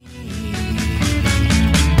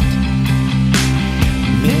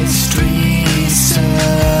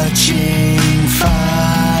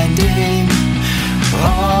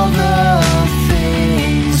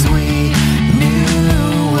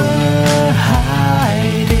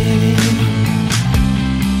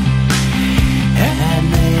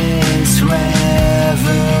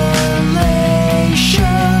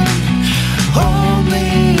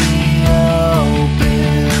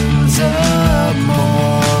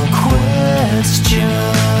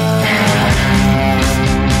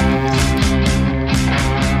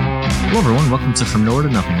everyone, welcome to From Nowhere to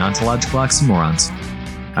Nothing, Ontological Oxymorons.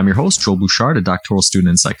 I'm your host, Joel Bouchard, a doctoral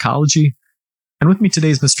student in psychology, and with me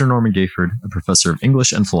today is Mr. Norman Gayford, a professor of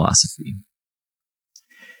English and philosophy.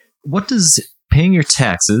 What does paying your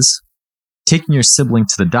taxes, taking your sibling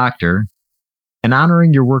to the doctor, and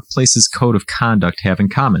honoring your workplace's code of conduct have in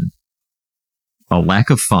common? A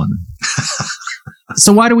lack of fun.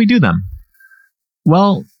 So why do we do them?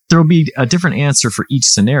 Well, there will be a different answer for each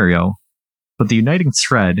scenario, but the uniting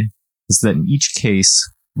thread is that in each case,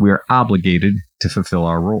 we are obligated to fulfill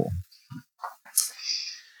our role.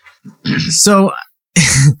 So,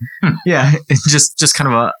 yeah, just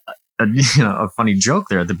kind of a funny joke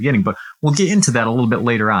there at the beginning, but we'll get into that a little bit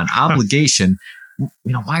later on. Obligation,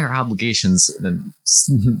 why are obligations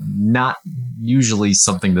not usually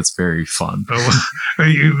something that's very fun?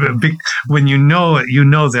 When you know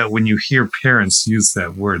that when you hear parents use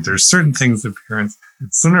that word, there's certain things that parents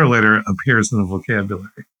sooner or later appears in the vocabulary.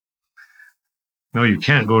 No, you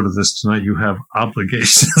can't go to this tonight. You have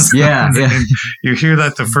obligations. Yeah. And you hear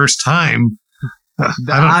that the first time.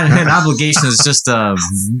 An obligation is just a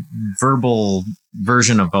verbal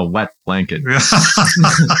version of a wet blanket.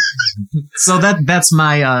 So that's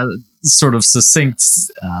my sort of succinct,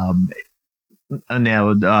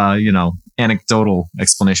 anecdotal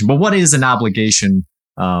explanation. But what is an obligation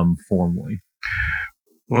formally?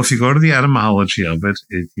 Well, if you go to the etymology of it,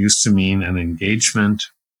 it used to mean an engagement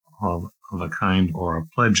of a kind or a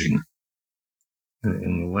pledging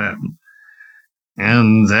in the Latin.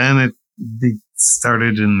 And then it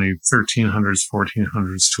started in the 1300s,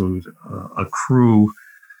 1400s to accrue.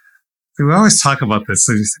 We always talk about this.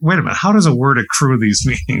 So you say, wait a minute, how does a word accrue these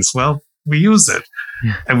meanings? Well, we use it.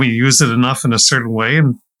 Yeah. And we use it enough in a certain way,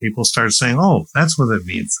 and people start saying, oh, that's what it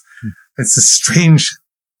means. It's a strange,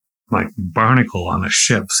 like barnacle on a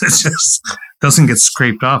ship. It just doesn't get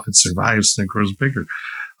scraped off. It survives and it grows bigger.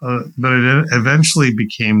 But it eventually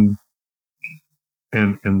became,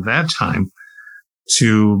 in that time,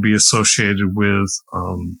 to be associated with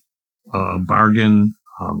a bargain,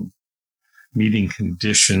 meeting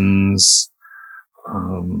conditions,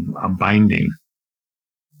 a binding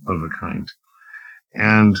of a kind.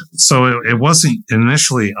 And so it wasn't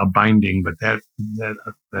initially a binding, but that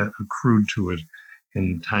accrued to it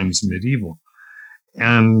in times medieval.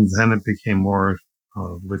 And then it became more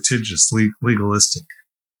litigious, legalistic,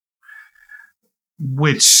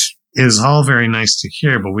 which is all very nice to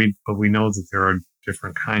hear, but we know that there are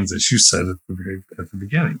different kinds, as you said at the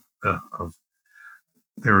beginning.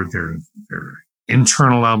 There are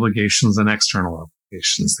internal obligations and external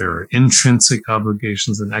obligations. There are intrinsic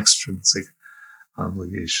obligations and extrinsic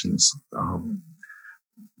obligations.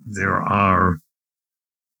 There are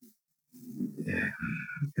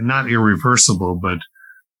not irreversible, but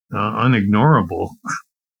unignorable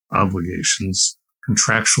obligations,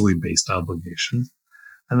 contractually based obligations.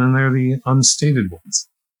 And then there are the unstated ones.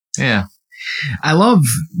 Yeah. I love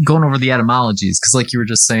going over the etymologies because, like you were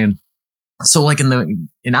just saying, so like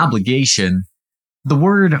in obligation, the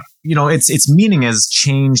word, its meaning has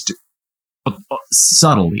changed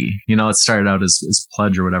subtly. It started out as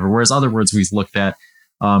pledge or whatever, whereas other words we've looked at,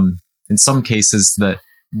 in some cases, that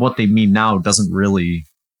what they mean now doesn't really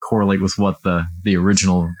correlate with what the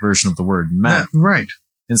original version of the word meant. Yeah, right.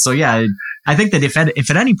 And so, yeah, I think that if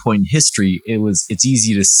at any point in history it's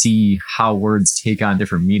easy to see how words take on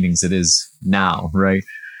different meanings, it is now, right?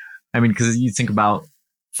 I mean, because you think about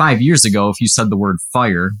 5 years ago, if you said the word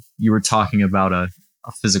fire, you were talking about a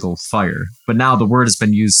physical fire. But now the word has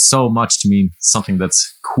been used so much to mean something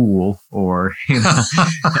that's cool or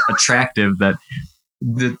attractive that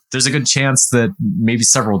there's a good chance that maybe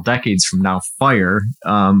several decades from now, fire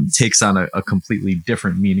takes on a completely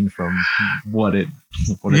different meaning from what it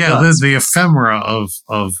does. The ephemera of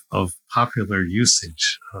popular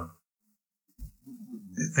usage.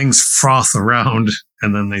 Things froth around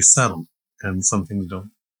and then they settle, and some things don't.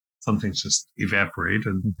 Some things just evaporate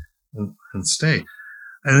and stay.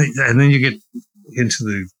 And then you get into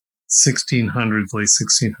the 1600s, late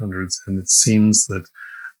 1600s, and it seems that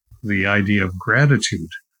the idea of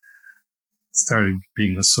gratitude started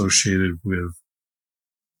being associated with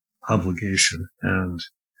obligation, and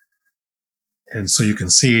so you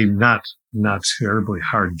can see not terribly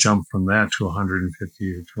hard jump from that to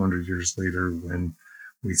 150 or 200 years later, when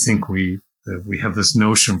we think we have this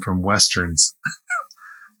notion from Westerns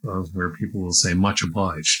where people will say much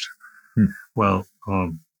obliged. Well,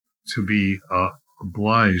 to be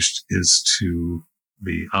obliged is to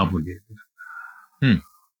be obligated.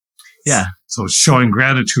 Yeah. So it's showing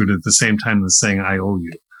gratitude at the same time as saying, I owe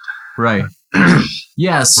you. Right.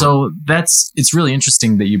 Yeah. So it's really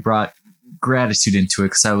interesting that you brought gratitude into it,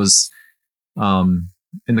 because I was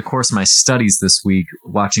in the course of my studies this week,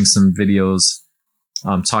 watching some videos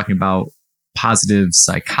talking about positive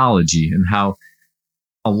psychology and how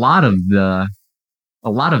a lot of the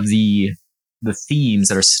themes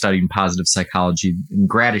that are studied in positive psychology, and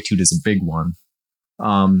gratitude is a big one.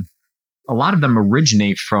 A lot of them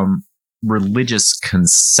originate from religious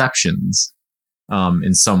conceptions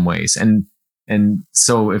in some ways, and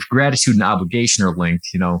so if gratitude and obligation are linked,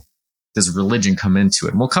 does religion come into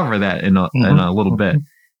it? And we'll cover that in a little bit.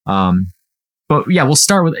 But yeah, we'll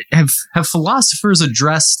start with have philosophers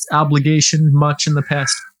addressed obligation much in the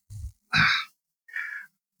past?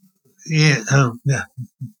 Yeah,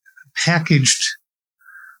 packaged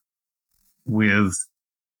with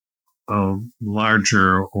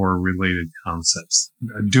larger or related concepts.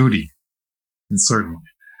 Duty, certainly.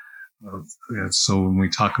 So when we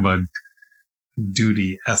talk about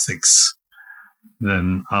duty ethics,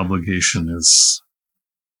 then obligation is,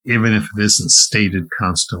 even if it isn't stated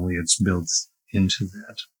constantly, it's built into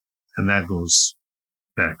that. And that goes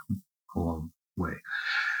back a long way.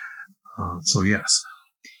 So yes.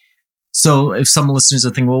 So if some listeners are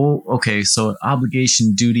thinking, well, okay, so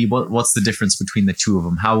obligation, duty, what's the difference between the two of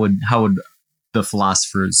them? How would the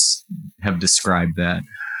philosophers have described that?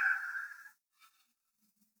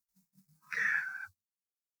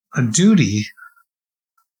 A duty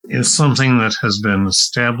is something that has been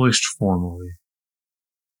established formally.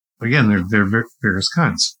 Again, there are various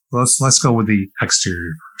kinds. Let's go with the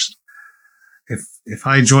exterior first. If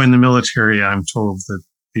I join the military, I'm told that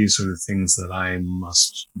these are the things that I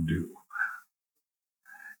must do.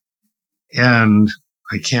 And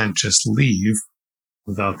I can't just leave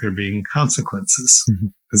without there being consequences. Mm-hmm.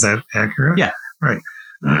 Is that accurate? Yeah. Right.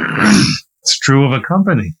 It's true of a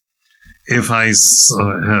company. If I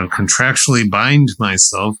contractually bind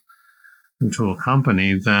myself into a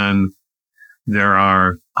company, then there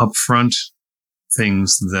are upfront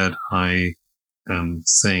things that I am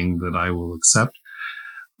saying that I will accept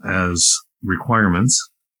as requirements,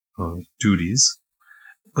 duties.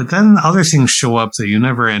 But then other things show up that you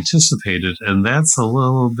never anticipated, and that's a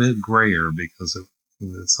little bit grayer because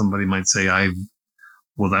somebody might say,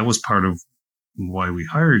 well, that was part of why we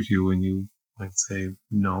hired you, and you might say,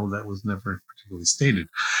 no, that was never particularly stated.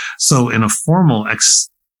 So in a formal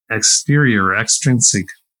exterior, extrinsic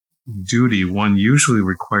duty, one usually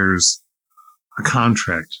requires a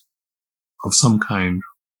contract of some kind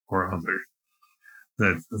or other.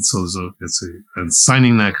 And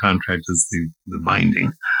signing that contract is the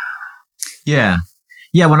binding. Yeah.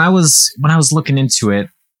 When I was looking into it,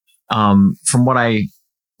 from what I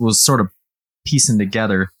was sort of piecing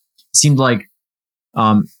together, it seemed like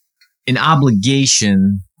an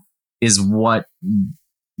obligation is what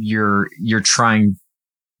you're trying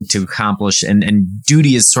to accomplish, and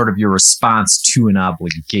duty is sort of your response to an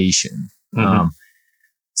obligation. Mm-hmm.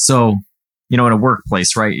 So, in a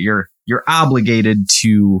workplace, right? You're obligated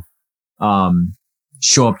to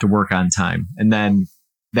show up to work on time, and then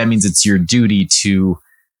that means it's your duty to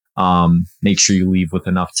make sure you leave with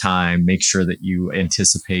enough time, make sure that you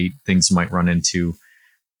anticipate things you might run into.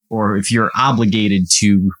 Or if you're obligated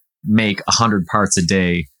to make 100 parts a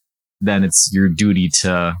day, then it's your duty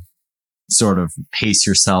to sort of pace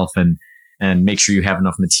yourself and make sure you have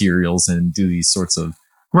enough materials and do these sorts of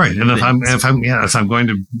right. And things. if I'm going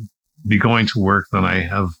to be going to work, then I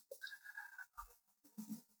have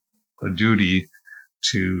a duty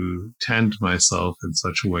to tend myself in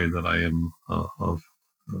such a way that I am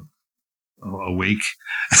awake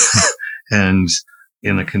and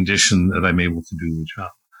in a condition that I'm able to do the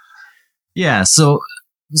job. Yeah. So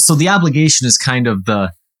the obligation is kind of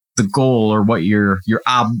the goal, or what you're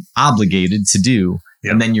obligated to do.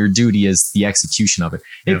 Yep. And then your duty is the execution of it.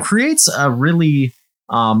 It yep. creates a really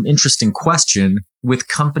interesting question with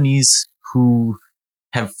companies who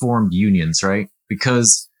have formed unions, right?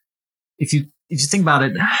 Because if you think about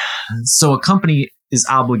it, so a company is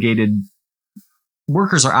obligated,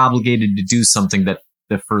 workers are obligated to do something that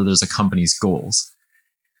furthers a company's goals.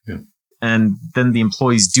 Yeah. And then the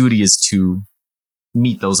employee's duty is to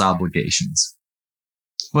meet those obligations.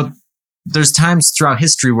 But there's times throughout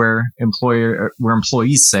history where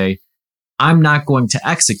employees say, I'm not going to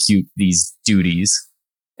execute these duties.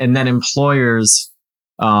 And then employers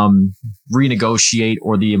renegotiate,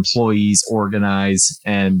 or the employees organize,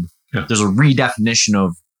 and yeah. there's a redefinition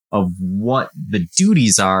of what the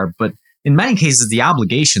duties are. But in many cases, the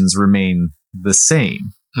obligations remain the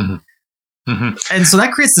same. Mm-hmm. Mm-hmm. And so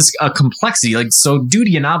that creates this complexity. Like, so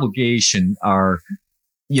duty and obligation are,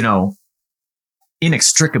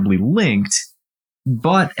 inextricably linked.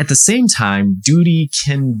 But at the same time, duty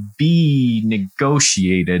can be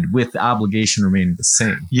negotiated with the obligation remaining the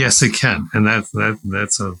same. Yes, it can. And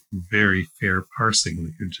that's a very fair parsing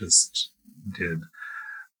that you just did,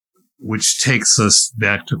 which takes us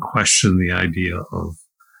back to question the idea of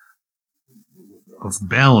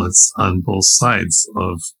balance on both sides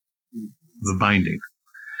of the binding.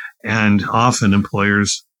 And often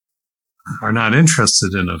employers are not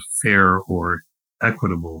interested in a fair or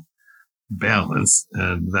equitable balance.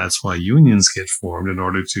 And that's why unions get formed, in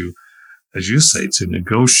order to, as you say, to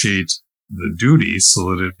negotiate the duties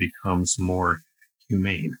so that it becomes more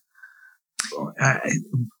humane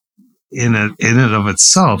in and of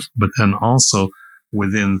itself, but then also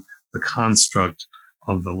within the construct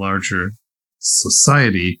of the larger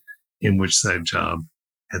society in which that job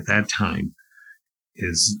at that time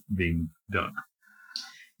is being done.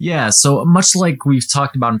 Yeah, so much like we've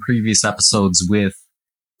talked about in previous episodes with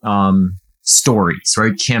stories,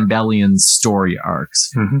 right? Campbellian story arcs.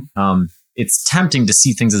 Mm-hmm. It's tempting to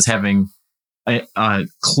see things as having a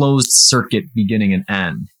closed circuit beginning and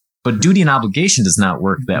end, but duty and obligation does not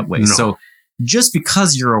work that way. No. So just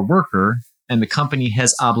because you're a worker and the company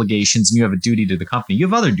has obligations and you have a duty to the company, you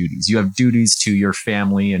have other duties. You have duties to your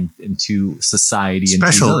family and to society.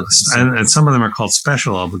 Special, and and some of them are called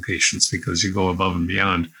special obligations because you go above and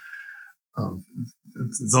beyond.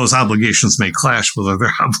 Those obligations may clash with other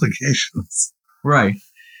obligations. Right.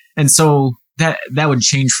 And so that would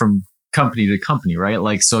change from company to company, right?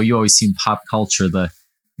 Like, so you always see in pop culture the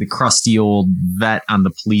crusty old vet on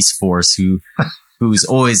the police force who's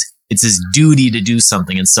always, it's his duty to do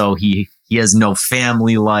something. And so he has no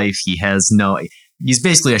family life. He's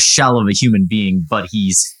basically a shell of a human being, but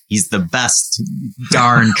he's the best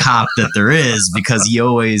darn cop that there is because he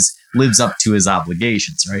always lives up to his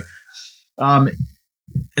obligations, right?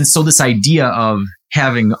 And so this idea of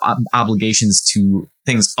having obligations to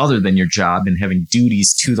things other than your job and having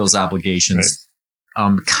duties to those obligations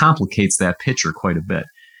complicates that picture quite a bit.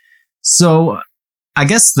 So I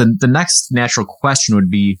guess the next natural question would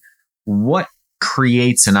be, what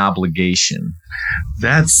creates an obligation?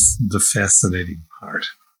 That's the fascinating part.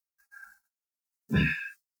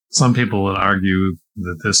 Some people would argue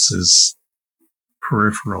that this is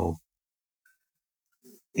peripheral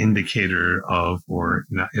indicator of, or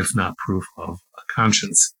if not proof of, a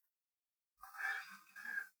conscience.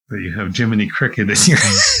 But you have Jiminy Cricket in your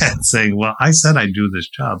head saying, well, I said I'd do this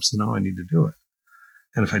job, so now I need to do it.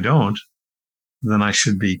 And if I don't, then I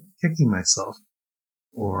should be kicking myself,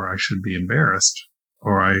 or I should be embarrassed,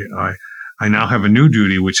 or I now have a new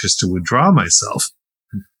duty, which is to withdraw myself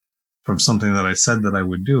from something that I said that I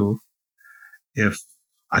would do if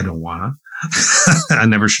I don't want to. I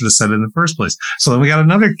never should have said it in the first place. So then we got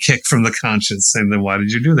another kick from the conscience saying, then why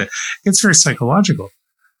did you do that? It's very psychological.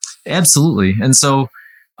 Absolutely. And so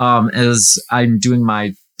as I'm doing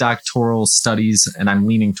my doctoral studies and I'm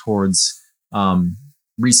leaning towards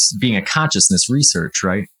being a consciousness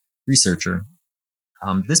researcher,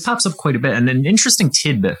 this pops up quite a bit. And an interesting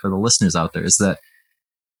tidbit for the listeners out there is that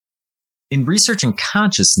in researching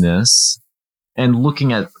consciousness and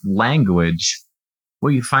looking at language,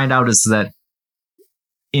 what you find out is that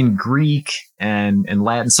in Greek and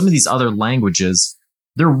Latin, some of these other languages,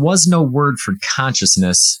 there was no word for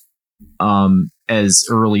consciousness as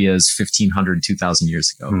early as 1,500, 2,000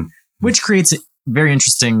 years ago, which creates very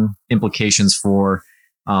interesting implications for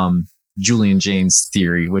Julian Jaynes'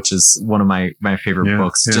 theory, which is one of my favorite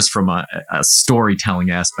books, just from a storytelling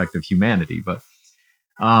aspect of humanity.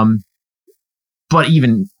 But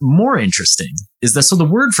even more interesting is that, so the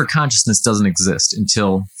word for consciousness doesn't exist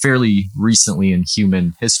until fairly recently in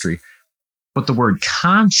human history, but the word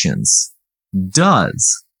conscience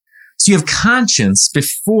does. So you have conscience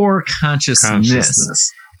before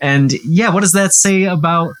consciousness. And what does that say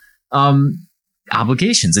about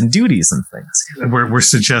obligations and duties and things? We're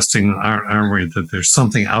suggesting, aren't we, that there's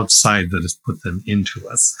something outside that has put them into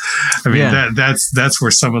us. I mean, that's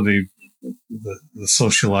where some of the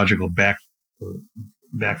sociological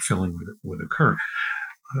backfilling would occur.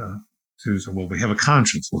 Well, we have a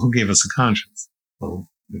conscience. Well, who gave us a conscience? Well,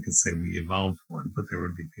 we could say we evolved one, but there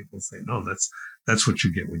would be people say, no, that's what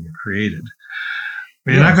you get when you're created. I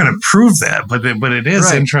mean, you're not going to prove that, but it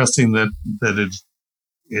is interesting that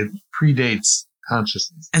it predates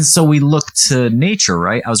consciousness. And so we look to nature,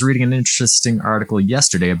 right? I was reading an interesting article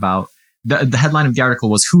yesterday about the headline of the article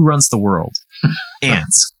was, "Who runs the world?"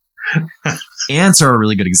 Ants. Ants are a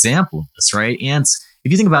really good example of this, right? Ants,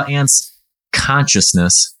 if you think about ants'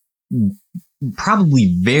 consciousness,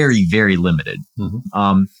 probably very, very limited.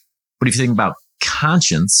 Mm-hmm. But if you think about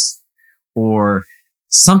conscience, or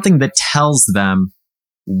something that tells them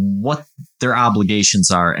what their obligations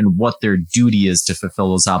are and what their duty is to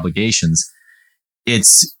fulfill those obligations,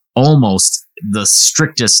 it's almost the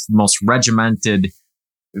strictest, most regimented,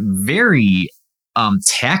 very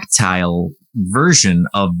tactile version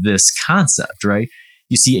of this concept, right?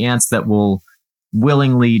 You see ants that will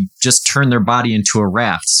willingly just turn their body into a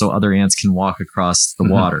raft so other ants can walk across the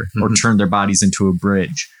water, or turn their bodies into a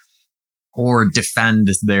bridge, or defend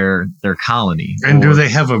their colony. And do they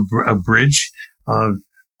have a bridge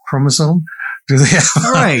chromosome? Do they have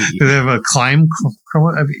do they have a climb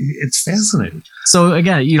chromosome? I mean, it's fascinating. So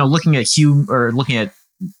again, looking at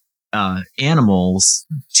animals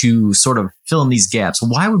to sort of fill in these gaps.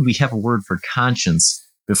 Why would we have a word for conscience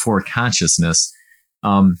before consciousness?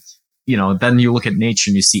 Then you look at nature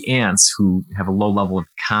and you see ants who have a low level of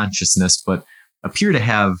consciousness, but appear to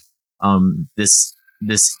have this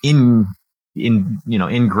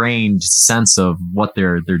ingrained sense of what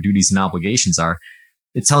their duties and obligations are.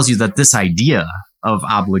 It tells you that this idea of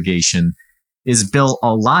obligation is built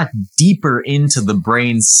a lot deeper into the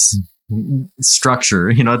brain's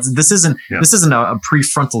structure. This isn't a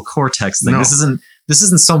prefrontal cortex thing. No. This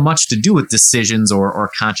isn't so much to do with decisions or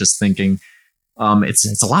conscious thinking.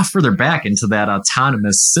 It's a lot further back into that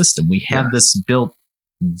autonomous system. We have this built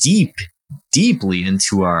deeply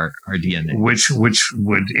into our DNA, which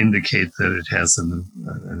would indicate that it has an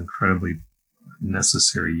incredibly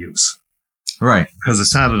necessary use, right? Because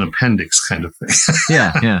it's not an appendix kind of thing.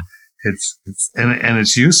 Yeah. It's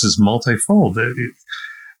its use is multifold.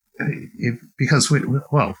 Because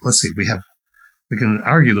let's see. We can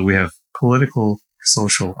argue that we have political,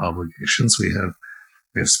 social obligations. We have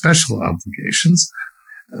special obligations.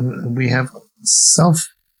 We have self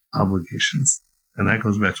obligations. And that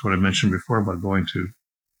goes back to what I mentioned before about going to,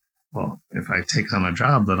 if I take on a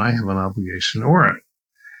job, then I have an obligation. Or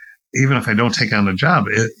even if I don't take on a job,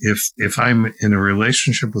 if I'm in a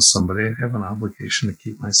relationship with somebody, I have an obligation to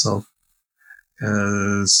keep myself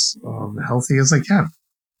as healthy as I can.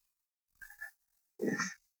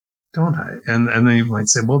 Don't I? And then you might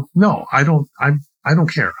say, well, no, I don't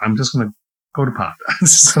care. I'm just going to go to pot. I'm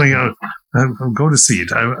just going to go to seed.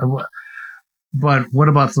 But what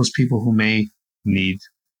about those people who may need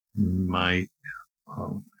my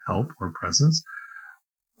help or presence?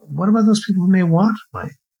 What about those people who may want my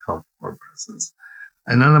help or presence?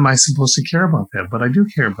 And none am I supposed to care about that, but I do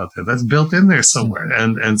care about that. That's built in there somewhere.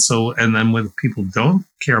 And then when people don't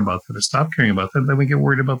care about that or stop caring about that, then we get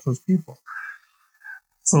worried about those people.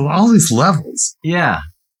 So all these levels. Yeah.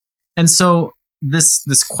 And so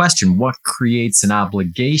this question, what creates an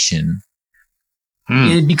obligation,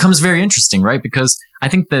 it becomes very interesting, right? Because I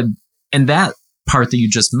think that in that part that you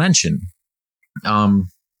just mentioned,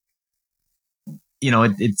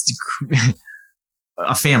 it's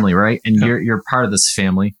a family, right? And you're part of this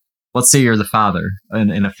family. Let's say you're the father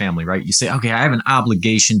in a family, right? You say, okay, I have an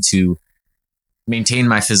obligation to maintain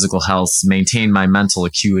my physical health, maintain my mental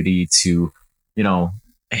acuity, to,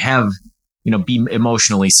 be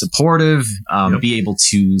emotionally supportive, be able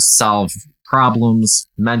to solve problems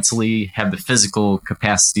mentally, have the physical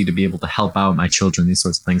capacity to be able to help out my children, these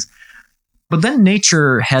sorts of things. But then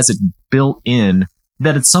nature has it built in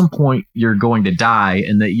that at some point you're going to die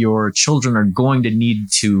and that your children are going to need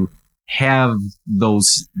to have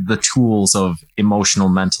the tools of emotional,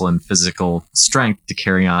 mental, and physical strength to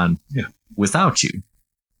carry on without you.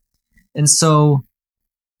 And so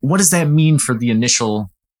what does that mean for the initial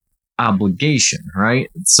obligation, right?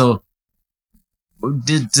 So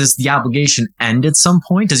does the obligation end at some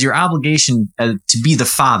point? Does your obligation to be the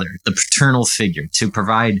father, the paternal figure, to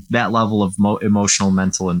provide that level of emotional,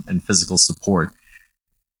 mental, and physical support,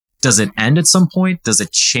 does it end at some point? Does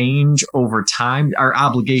it change over time? Are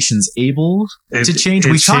obligations able to change?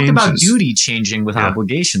 We talked about duty changing with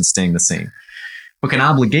obligations staying the same. But can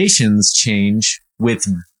obligations change with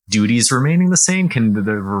duties remaining the same? Can the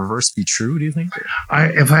reverse be true, do you think?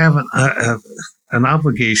 If I have an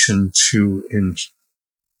obligation to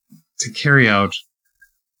carry out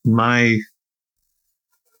my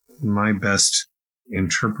best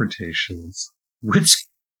interpretations,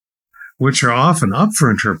 which are often up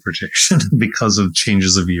for interpretation because of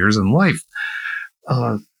changes of years in life,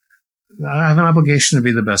 I have an obligation to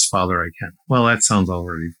be the best father I can. Well, that sounds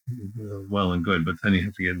already well and good, but then you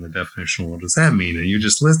have to get in the definition. What does that mean? And you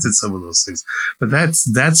just listed some of those things. But that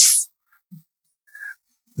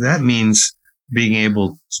means being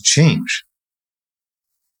able to change,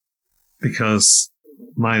 because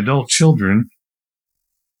my adult children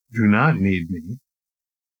do not need me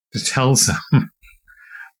to tell them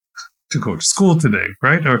to go to school today,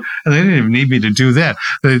 right? And they didn't even need me to do that.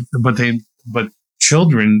 But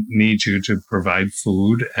children need you to provide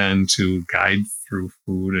food and to guide through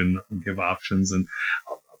food and give options and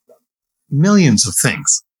millions of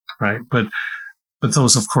things, right? But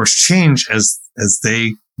those, of course, change as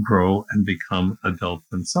they grow and become adult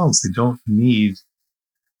themselves. They don't need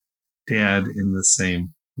dad in the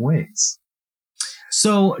same ways.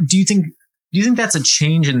 So do you think that's a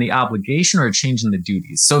change in the obligation or a change in the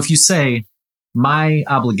duties? So if you say, my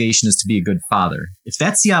obligation is to be a good father, if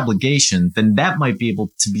that's the obligation, then that might be able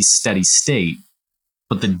to be steady state.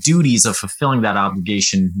 But the duties of fulfilling that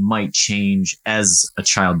obligation might change as a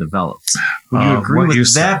child develops. Would you agree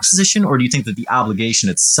with that position, or do you think that the obligation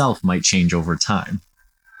itself might change over time?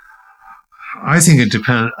 I think it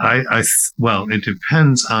depends. Well, it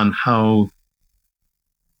depends on how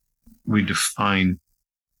we define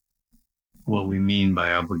what we mean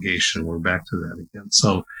by obligation. We're back to that again.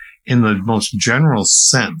 So in the most general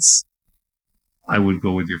sense, I would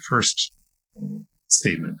go with your first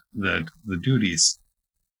statement that the duties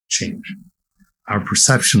change. Our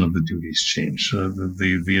perception of the duties change.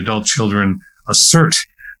 The adult children assert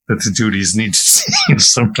that the duties need to change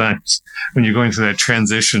sometimes when you're going through that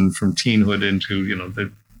transition from teenhood into,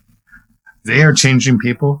 they are changing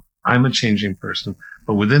people. I'm a changing person.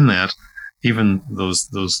 But within that, even those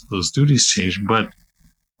duties change, but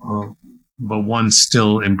one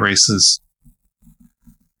still embraces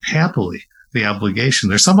happily the obligation.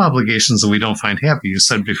 There's some obligations that we don't find happy. You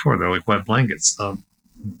said before, they're like wet blankets.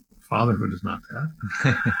 Fatherhood is not that.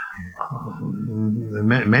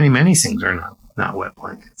 Many things are not wet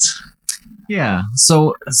blankets. Yeah.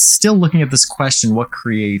 So still looking at this question, what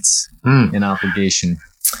creates an obligation?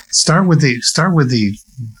 Start with the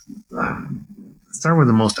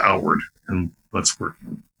most outward, and let's work.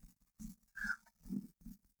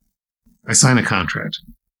 I sign a contract.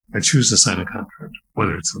 I choose to sign a contract,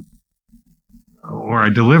 whether it's or I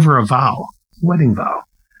deliver a vow, wedding vow,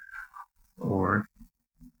 or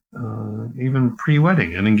even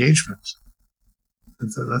pre-wedding, an engagement.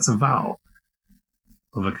 That's a vow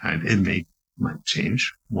of a kind. It might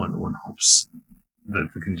change. One hopes that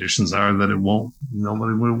the conditions are that it won't.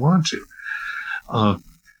 Nobody would want to.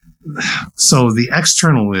 So the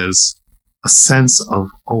external is a sense of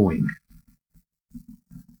owing,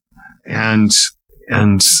 and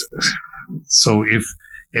so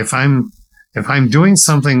if I'm doing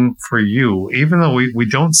something for you, even though we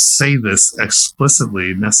don't say this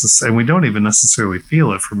explicitly and we don't even necessarily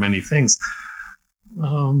feel it for many things,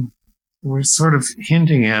 we're sort of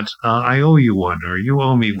hinting at, I owe you one, or you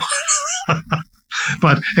owe me one.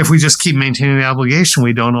 But if we just keep maintaining the obligation,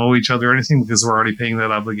 we don't owe each other anything because we're already paying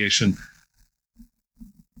that obligation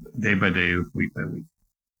day by day, week by week,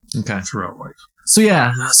 throughout life.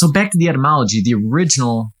 So back to the etymology, the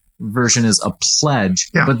original version is a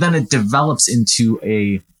pledge, but then it develops into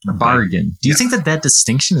a bargain. Do you think that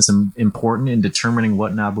distinction is important in determining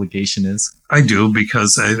what an obligation is? I do,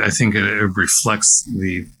 because I think it reflects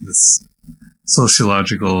this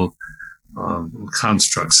sociological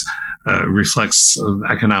constructs, reflects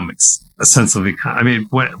economics, a sense of economy.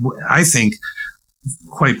 I think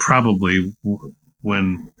quite probably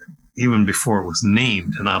when even before it was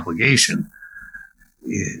named an obligation,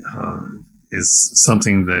 is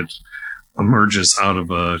something that emerges out of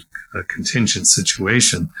a contingent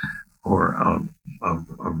situation or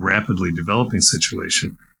a rapidly developing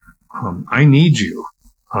situation. I need you,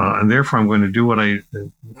 and therefore I'm going to do what I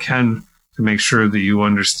can to make sure that you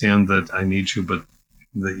understand that I need you, but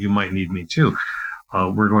that you might need me too.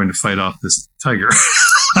 We're going to fight off this tiger.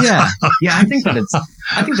 Yeah. I think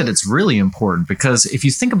that it's really important, because if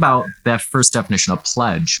you think about that first definition of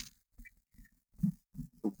pledge,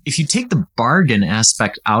 if you take the bargain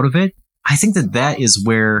aspect out of it, I think that is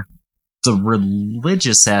where the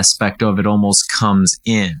religious aspect of it almost comes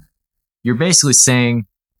in. You're basically saying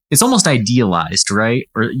it's almost idealized, right?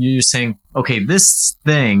 Or you're saying, okay, this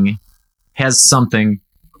thing has something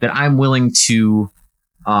that I'm willing to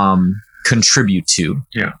contribute to.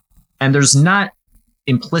 Yeah. And there's not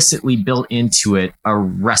implicitly built into it a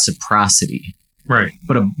reciprocity. Right.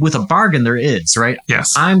 But with a bargain, there is, right?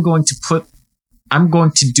 Yes. I'm going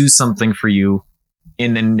to do something for you,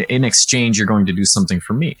 and then in exchange, you're going to do something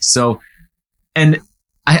for me. So, and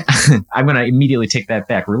I'm going to immediately take that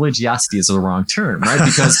back. Religiosity is the wrong term, right?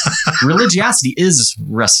 Because religiosity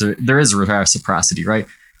there is reciprocity, right?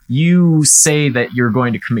 You say that you're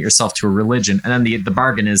going to commit yourself to a religion, and then the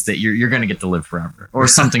bargain is that you're going to get to live forever, or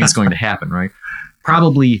something is going to happen, right?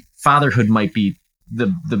 Probably fatherhood might be the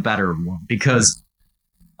better one, because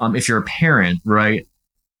if you're a parent, right,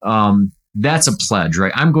 that's a pledge,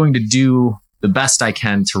 right? I'm going to do the best I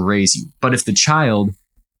can to raise you. But if the child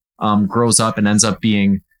grows up and ends up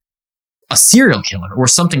being a serial killer or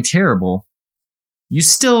something terrible, you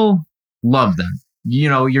still love them.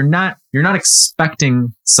 You're not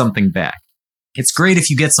expecting something back. It's great if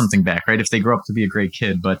you get something back, right? If they grow up to be a great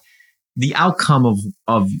kid, but the outcome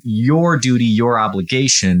of your duty, your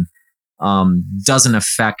obligation, doesn't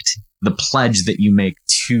affect the pledge that you make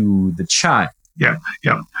to the child. Yeah.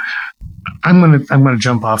 I'm gonna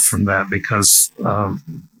jump off from that because I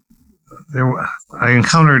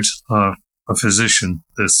encountered a physician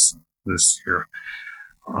this year.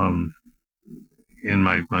 In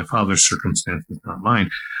my father's circumstances, not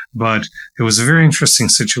mine, but it was a very interesting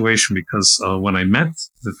situation because when I met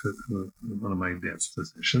one of my dad's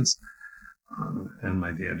physicians, and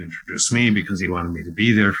my dad introduced me because he wanted me to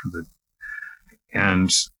be there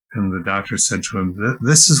and the doctor said to him,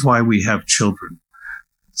 "This is why we have children,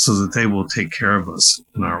 so that they will take care of us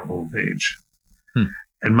in our old age."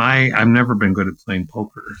 And I've never been good at playing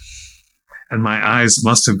poker, and my eyes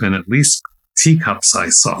must have been at least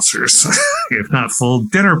teacup-sized saucers, if not full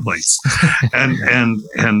dinner plates. and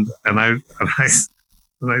I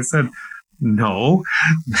said, "No,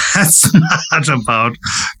 that's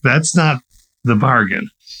not the bargain."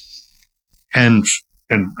 And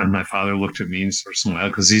my father looked at me and sort of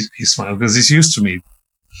smiled because he smiled because he's used to me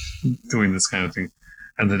doing this kind of thing.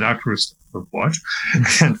 And the doctor was, "What?"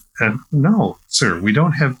 and no, sir, we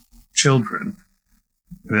don't have children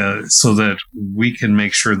so that we can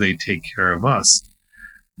make sure they take care of us.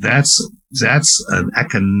 That's an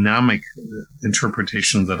economic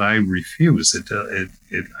interpretation that I refuse.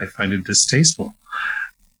 I find it distasteful.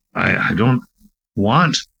 I don't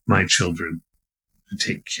want my children to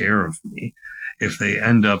take care of me. If they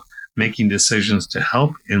end up making decisions to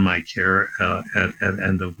help in my care at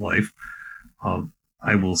end of life,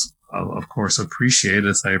 I will, of course, appreciate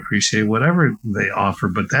as I appreciate whatever they offer.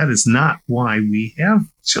 But that is not why we have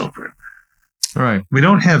children. Right. We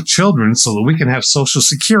don't have children so that we can have Social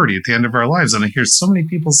Security at the end of our lives. And I hear so many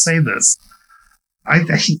people say this.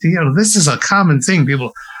 This is a common thing.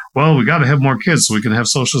 People, well, we got to have more kids so we can have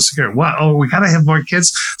Social Security. What? Oh, we got to have more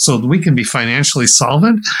kids so that we can be financially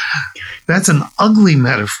solvent? That's an ugly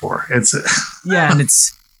metaphor. Yeah, and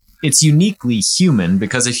it's uniquely human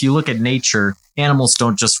because if you look at nature, animals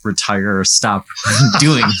don't just retire or stop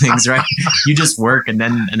doing things, right? You just work and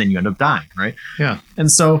then you end up dying, right? Yeah. And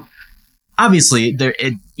so obviously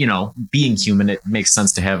being human, it makes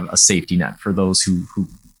sense to have a safety net for those who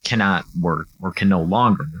cannot work or can no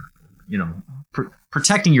longer work.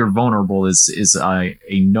 Protecting your vulnerable is a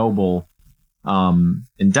noble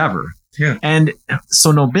endeavor. Yeah. And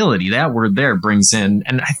so nobility, that word there brings in,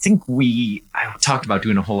 and I think I talked about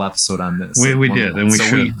doing a whole episode on this. We did, and we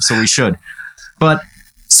should. So we should. But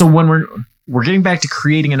so when we're getting back to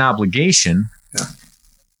creating an obligation, yeah.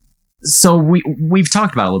 So we've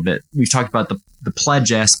talked about it a little bit. We've talked about the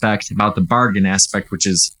pledge aspect, about the bargain aspect, which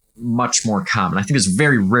is much more common. I think there's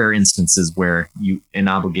very rare instances where an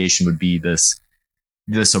obligation would be this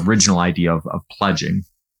original idea of pledging.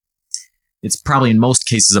 It's probably in most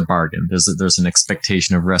cases a bargain. There's an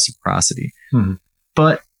expectation of reciprocity. Mm-hmm.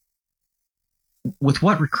 But with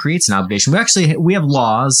what creates an obligation, we have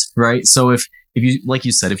laws, right? So if you, like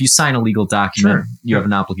you said, if you sign a legal document, sure. you have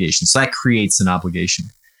an obligation. So that creates an obligation.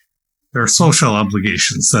 There are social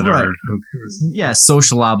obligations that right. are... Yeah,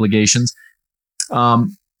 social obligations.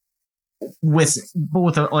 With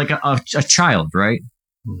a child, right?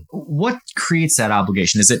 Hmm. What creates that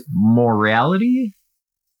obligation? Is it morality?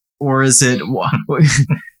 Or is it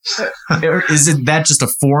is it that just a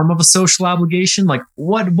form of a social obligation? Like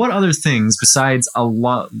what other things besides a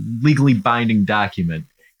legally binding document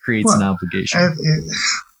creates an obligation?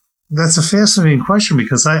 That's a fascinating question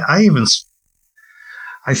because I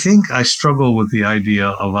think I struggle with the idea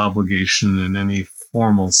of obligation in any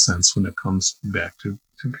formal sense when it comes back to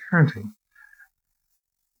parenting.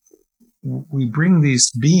 We bring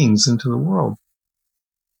these beings into the world.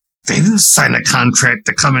 They didn't sign a contract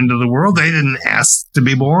to come into the world. They didn't ask to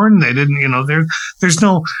be born. They didn't, there's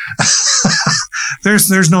no,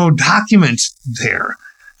 there's no document there.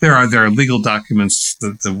 There are legal documents,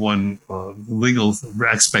 legal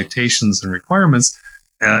expectations and requirements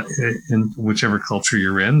in whichever culture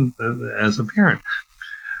you're in as a parent.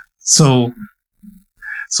 So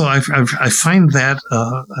I find that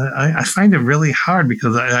I find it really hard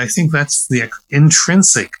because I think that's the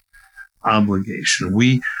intrinsic obligation.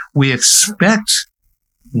 We expect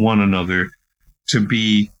one another to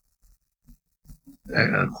be,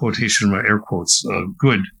 quotation air quotes,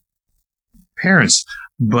 good parents,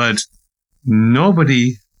 but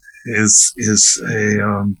nobody is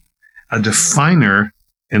a definer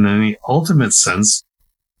in any ultimate sense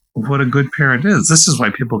what a good parent is. This is why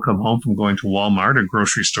people come home from going to Walmart or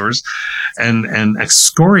grocery stores and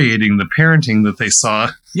excoriating the parenting that they saw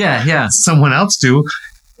someone else do,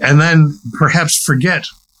 and then perhaps forget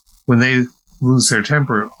when they lose their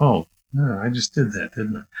temper. Oh, I just did that,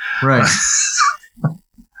 didn't I? Right.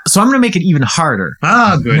 So I'm going to make it even harder.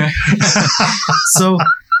 Good. So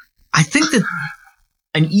I think that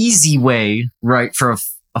an easy way, right, for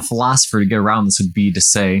a philosopher to get around this would be to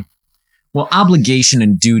say, well, obligation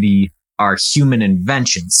and duty are human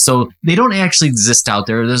inventions. So they don't actually exist out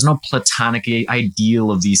there. There's no platonic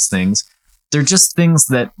ideal of these things. They're just things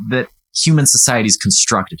that human society's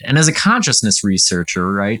constructed. And as a consciousness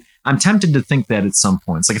researcher, right, I'm tempted to think that at some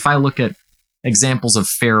points. Like if I look at examples of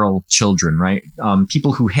feral children, right,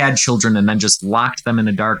 people who had children and then just locked them in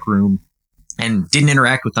a dark room and didn't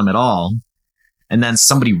interact with them at all, and then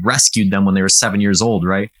somebody rescued them when they were 7 years old,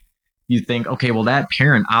 right? You think, okay, well, that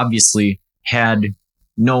parent obviously had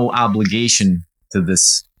no obligation to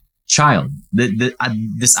this child.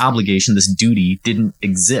 This obligation, this duty didn't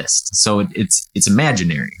exist. So it's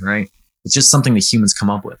imaginary, right? It's just something that humans come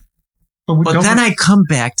up with. But then I come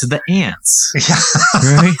back to the ants,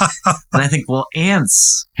 right? And I think, well,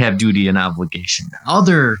 ants have duty and obligation.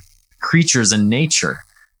 Other creatures in nature,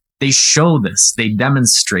 they show this, they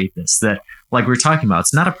demonstrate this, that like we were talking about,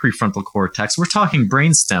 it's not a prefrontal cortex. We're talking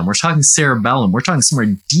brainstem. We're talking cerebellum. We're talking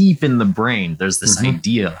somewhere deep in the brain. There's this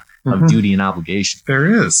idea of duty and obligation. There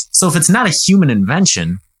is. So if it's not a human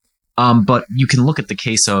invention, but you can look at the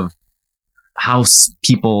case of how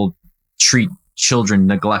people treat children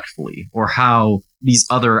neglectfully, or how these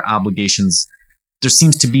other obligations, there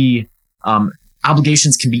seems to be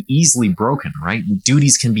obligations can be easily broken, right?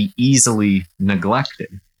 Duties can be easily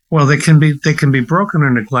neglected. Well, they can be broken or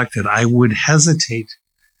neglected. I would hesitate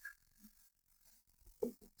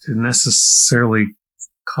to necessarily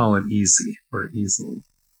call it easy or easily,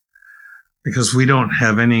 because we don't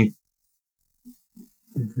have any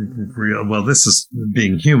real. Well, this is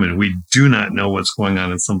being human. We do not know what's going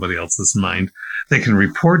on in somebody else's mind. They can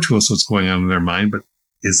report to us what's going on in their mind, but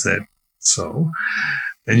is that so?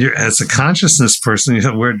 And you're, as a consciousness person,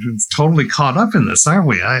 we're totally caught up in this, aren't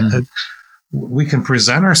we? We can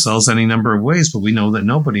present ourselves any number of ways, but we know that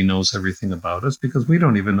nobody knows everything about us because we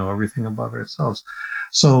don't even know everything about ourselves.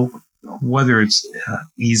 So whether it's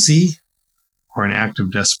easy or an act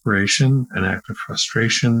of desperation, an act of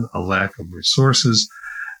frustration, a lack of resources,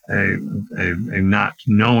 a not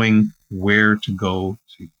knowing where to go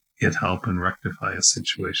to get help and rectify a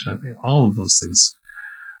situation, I think all of those things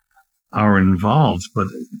are involved, but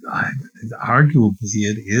arguably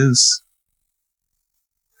it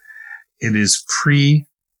is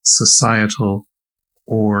pre-societal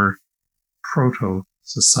or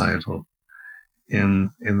proto-societal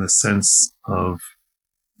in the sense of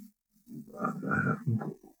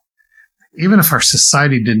even if our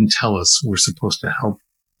society didn't tell us we're supposed to help.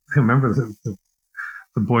 Remember the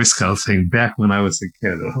Boy Scout thing back when I was a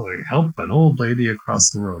kid, like help an old lady across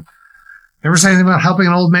the road. Never say anything about helping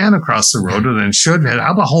an old man across the road, and then should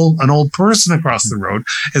help an old person across the road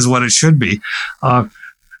is what it should be.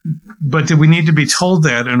 But do we need to be told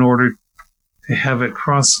that in order to have it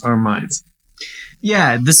cross our minds?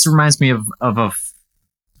 Yeah, this reminds me of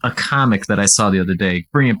a comic that I saw the other day.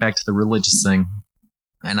 Bring it back to the religious thing.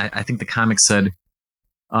 And I think the comic said,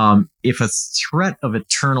 if a threat of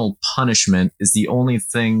eternal punishment is the only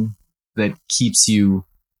thing that keeps you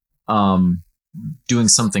doing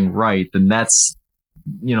something right, then that's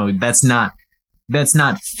not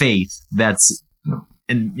faith. It's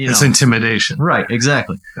intimidation. Right,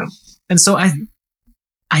 exactly. Yeah. And so I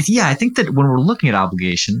think that when we're looking at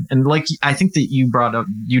obligation, and like I think that you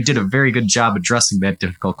did a very good job addressing that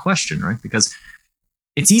difficult question, right? Because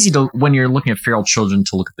it's easy to, when you're looking at feral children,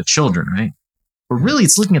 to look at the children, right? But really,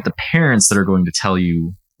 it's looking at the parents that are going to tell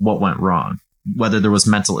you what went wrong, whether there was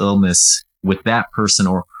mental illness with that person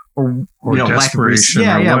or desperation,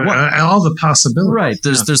 all the possibilities. Right.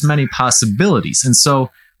 There's many possibilities, and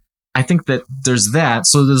so I think that there's that.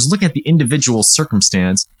 So there's looking at the individual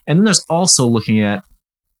circumstance, and then there's also looking at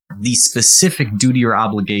the specific duty or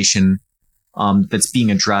obligation that's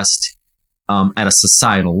being addressed at a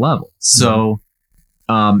societal level. So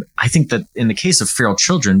I think that in the case of feral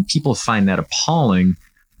children, people find that appalling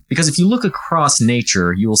because if you look across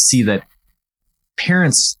nature, you will see that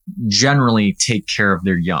parents generally take care of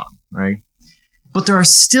their young, right? But there are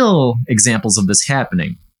still examples of this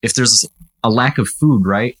happening. If there's a lack of food,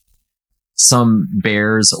 right? Some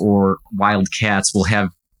bears or wild cats will have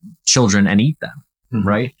children and eat them,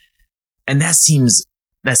 right? And that seems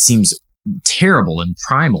terrible and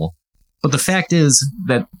primal. But the fact is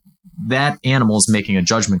that that animal is making a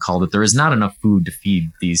judgment call that there is not enough food to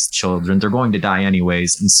feed these children. They're going to die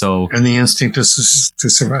anyways. And the instinct is to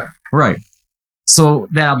survive. Right. So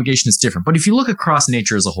that obligation is different. But if you look across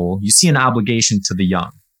nature as a whole, you see an obligation to the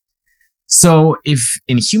young. So if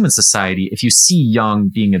in human society, if you see young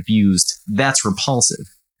being abused, that's repulsive.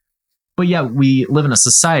 But yet we live in a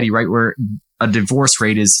society, right, where a divorce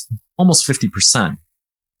rate is almost 50%.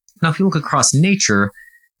 Now, if you look across nature,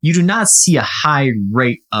 you do not see a high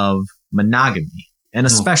rate of monogamy, and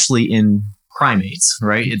especially in primates,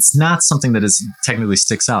 right? It's not something that is technically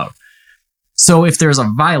sticks out. So if there's a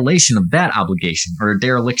violation of that obligation or a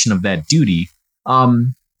dereliction of that duty,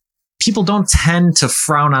 people don't tend to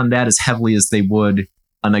frown on that as heavily as they would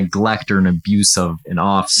a neglect or an abuse of an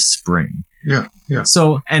offspring. Yeah.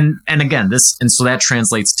 So, and again, so that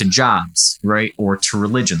translates to jobs, right? Or to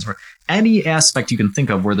religions, or any aspect you can think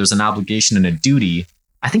of where there's an obligation and a duty.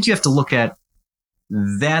 I think you have to look at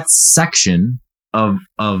that section of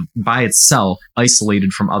by itself,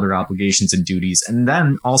 isolated from other obligations and duties, and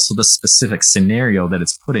then also the specific scenario that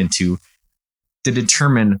it's put into to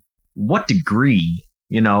determine what degree,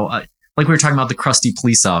 like we were talking about the crusty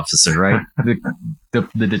police officer, right?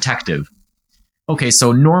 the detective. Okay,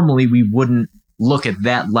 so normally we wouldn't look at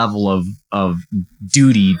that level of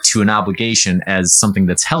duty to an obligation as something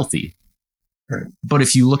that's healthy. Right. But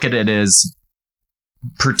if you look at it as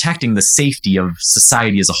protecting the safety of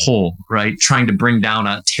society as a whole, right? Trying to bring down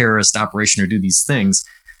a terrorist operation or do these things,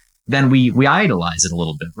 then we idolize it a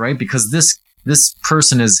little bit, right? Because this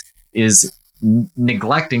person is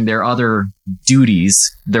neglecting their other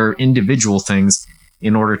duties, their individual things,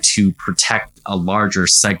 in order to protect a larger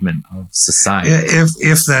segment of society.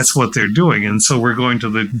 If that's what they're doing, and so we're going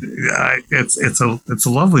to it's a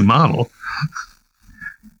lovely model,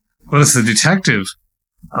 but if the detective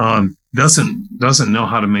doesn't know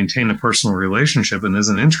how to maintain a personal relationship and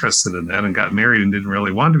isn't interested in that and got married and didn't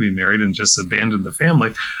really want to be married and just abandoned the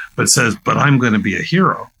family, but says, but I'm going to be a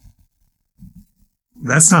hero,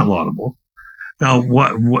 that's not laudable. Now,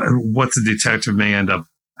 what the detective may end up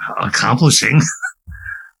accomplishing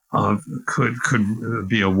could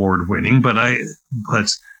be award winning, but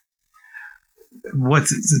what's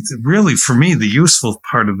really for me the useful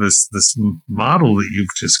part of this model that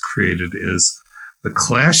you've just created is the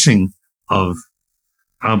clashing of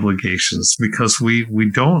obligations, because we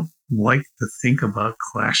don't like to think about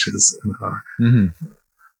clashes in our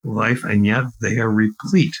life, and yet they are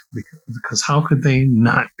replete, because how could they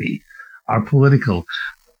not be? Our political,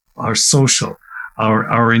 our social,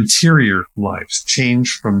 our interior lives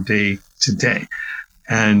change from day to day,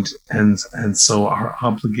 and so our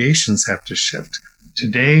obligations have to shift.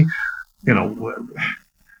 Today,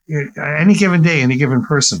 any given day, any given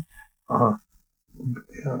person.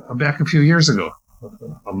 Back a few years ago,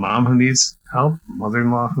 a mom who needs help,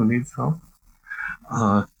 mother-in-law who needs help.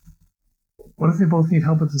 What if they both need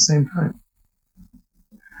help at the same time?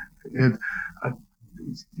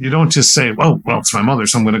 You don't just say, well, it's my mother,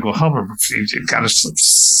 so I'm going to go help her. You got to,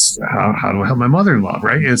 how do I help my mother-in-law,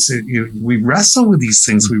 right? We wrestle with these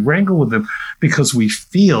things, we wrangle with them because we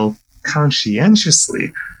feel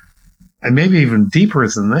conscientiously, and maybe even deeper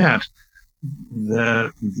than that,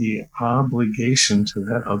 the obligation to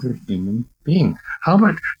that other human being. How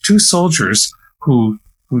about two soldiers who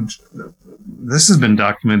this has been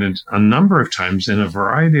documented a number of times in a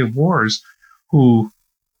variety of wars, who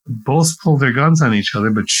both pull their guns on each other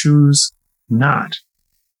but choose not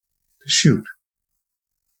to shoot.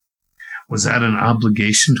 Was that an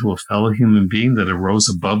obligation to a fellow human being that arose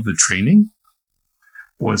above the training?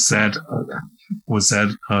 Was that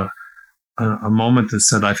a moment that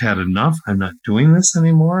said, I've had enough, I'm not doing this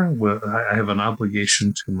anymore? I have an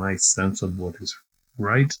obligation to my sense of what is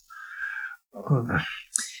right.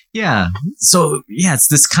 Yeah. So, it's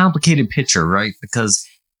this complicated picture, right? Because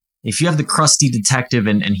if you have the crusty detective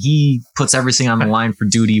and he puts everything on the line for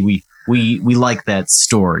duty, we like that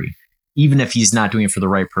story, even if he's not doing it for the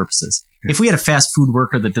right purposes. If we had a fast food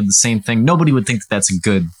worker that did the same thing, nobody would think that that's a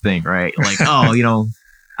good thing, right? Like,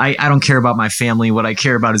 I don't care about my family. What I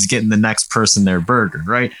care about is getting the next person their burger,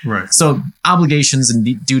 right? Right. So obligations and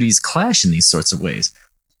duties clash in these sorts of ways.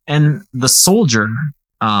 And the soldier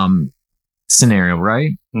scenario,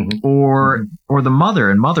 right? Mm-hmm. Or the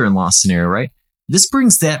mother and mother-in-law scenario, right? This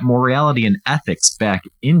brings that morality and ethics back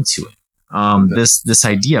into it. This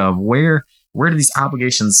idea of where do these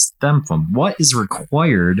obligations stem from? What is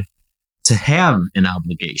required to have an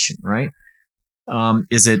obligation, right?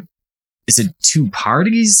 Is it two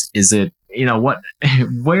parties? Is it, what,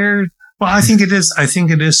 where? Well, I think it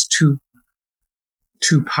is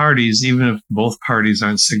two parties, even if both parties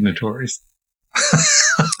aren't signatories.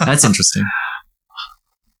 That's interesting.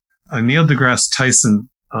 Neil deGrasse Tyson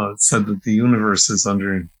said that the universe is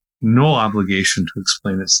under no obligation to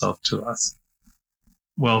explain itself to us.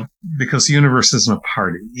 Well, because the universe isn't a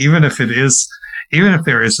party. Even if the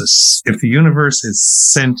universe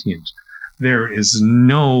is sentient, there is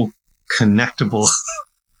no connectable,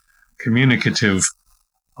 communicative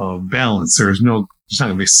balance. There's not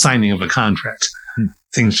going to be signing of a contract.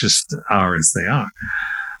 Things just are as they are,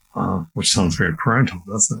 which sounds very parental,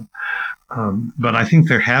 doesn't it? But I think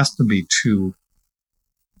there has to be two.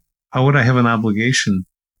 How would I have an obligation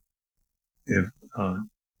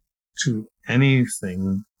to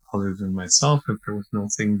anything other than myself if there was no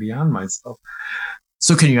thing beyond myself?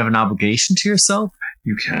 So can you have an obligation to yourself?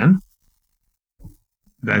 You can.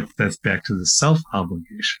 That's back to the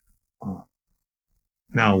self-obligation.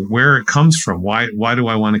 Now, where it comes from, why do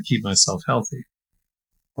I want to keep myself healthy?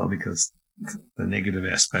 Well, because the negative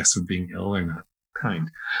aspects of being ill are not kind,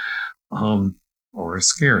 or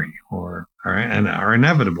scary, or are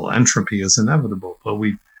inevitable. Entropy is inevitable, but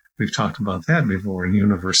we've talked about that before in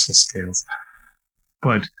universal scales.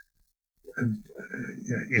 But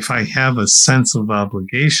if I have a sense of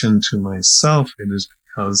obligation to myself, it is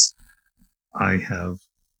because I have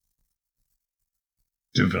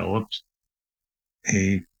developed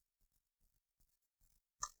a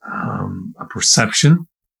perception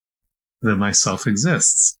that myself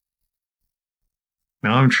exists.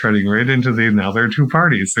 Now I'm treading right into now there are two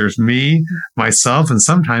parties. There's me, myself, and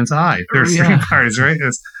sometimes I. There's three parties, right?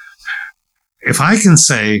 If I can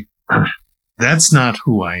say, that's not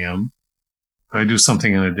who I am, I do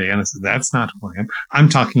something in a day and I say, that's not who I am, I'm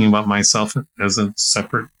talking about myself as a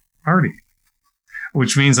separate party,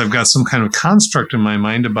 which means I've got some kind of construct in my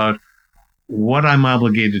mind about what I'm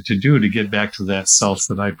obligated to do to get back to that self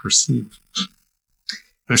that I perceive.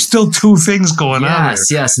 There's still two things going on there.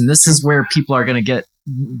 Yes, and this is where people are going to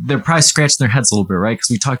they're probably scratching their heads a little bit, right? Because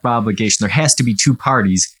we talked about obligation. There has to be two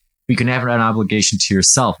parties. You can have an obligation to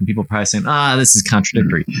yourself. And people are probably saying, this is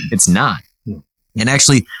contradictory. It's not. Yeah. And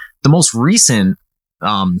actually, the most recent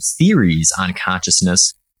theories on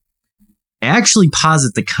consciousness actually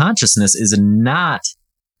posit that consciousness is not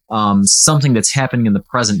something that's happening in the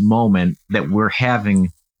present moment that we're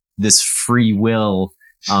having this free will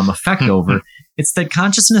effect over. It's that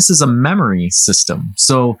consciousness is a memory system.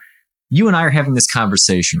 So you and I are having this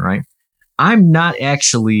conversation, right? I'm not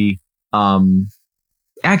actually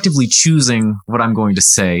actively choosing what I'm going to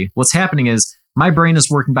say. What's happening is my brain is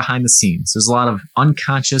working behind the scenes. There's a lot of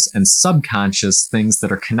unconscious and subconscious things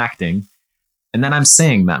that are connecting, and then I'm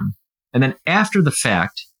saying them. And then after the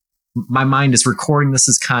fact, my mind is recording this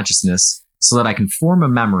as consciousness so that I can form a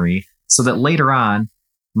memory so that later on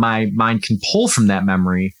my mind can pull from that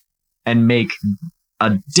memory and make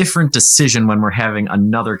a different decision when we're having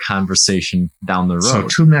another conversation down the road. So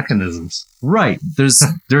two mechanisms. Right. There's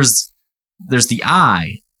the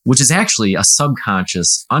I, which is actually a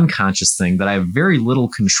subconscious, unconscious thing that I have very little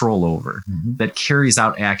control over, that carries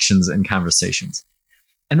out actions and conversations.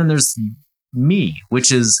 And then there's me,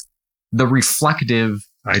 which is the reflective,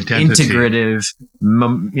 identity, integrative,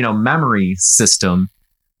 memory system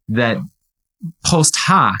that post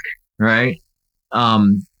hoc, right,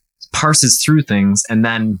 parses through things and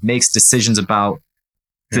then makes decisions about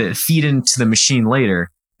to feed into the machine later.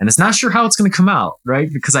 And it's not sure how it's going to come out, right?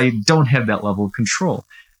 Because I don't have that level of control.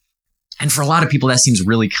 And for a lot of people, that seems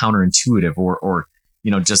really counterintuitive or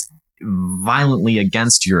just violently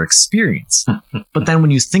against your experience. But then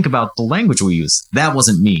when you think about the language we use, that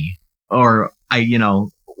wasn't me. Or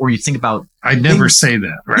you think about I'd never say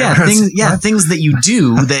that, right? Yeah, things that you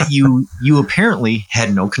do that you apparently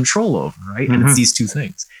had no control over, right? And it's these two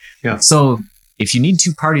things. Yeah. So if you need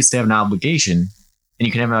two parties to have an obligation, and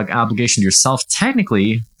you can have an obligation to yourself,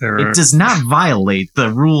 technically, it does not violate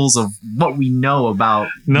the rules of what we know about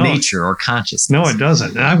nature or consciousness. No, it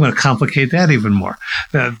doesn't. And I'm going to complicate that even more.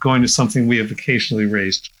 Going to something we have occasionally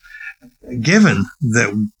raised. Given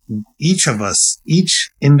that each of us,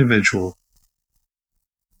 each individual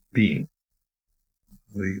being,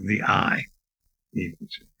 the I,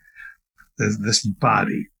 this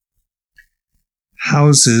body,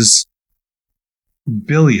 houses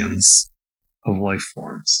billions of life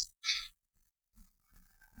forms.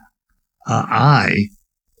 I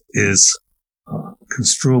is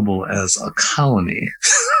construable as a colony,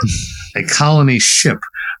 a colony ship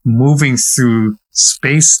moving through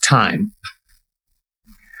space-time.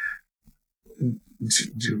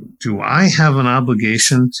 Do I have an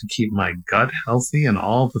obligation to keep my gut healthy and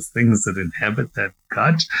all the things that inhabit that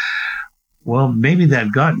gut? Well, maybe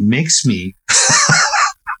that gut makes me.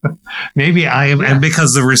 Maybe I am, and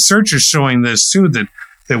because the research is showing this too, that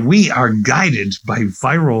we are guided by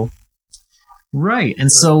viral Right.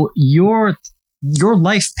 And so your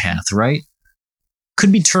life path, right,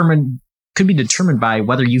 could be determined by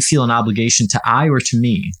whether you feel an obligation to I or to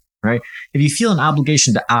me, right? If you feel an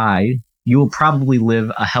obligation to I, you will probably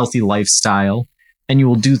live a healthy lifestyle and you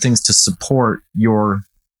will do things to support your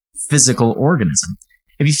physical organism.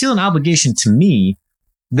 If you feel an obligation to me,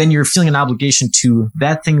 then you're feeling an obligation to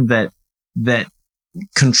that thing that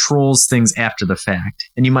controls things after the fact.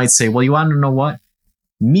 And you might say, well, you want to know what?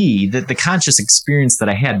 Me, the conscious experience that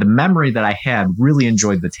I had, the memory that I had, really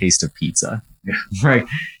enjoyed the taste of pizza, right?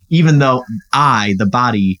 Even though the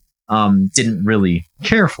body, didn't really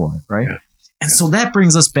care for it, right? Yeah. And so that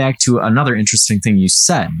brings us back to another interesting thing you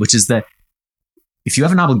said, which is that if you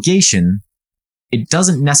have an obligation, it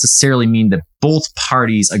doesn't necessarily mean that both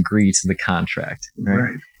parties agree to the contract,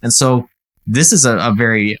 right? And so this is a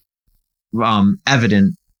very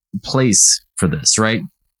evident place for this, right?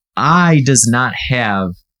 I does not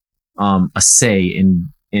have a say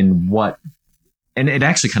in what, and it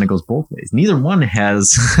actually kind of goes both ways. Neither one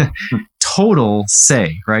has total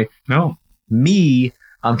say, right? No. Me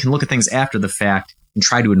can look at things after the fact and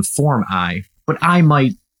try to inform I, but I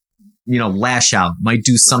might, lash out, might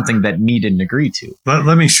do something that me didn't agree to.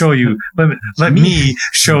 Let me show you. Let me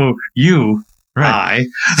show you. Right.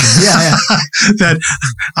 That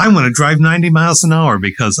I'm going to drive 90 miles an hour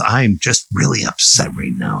because I'm just really upset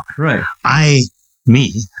right now. Right.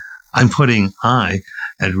 I'm putting I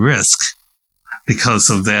at risk because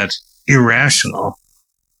of that irrational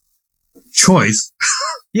choice.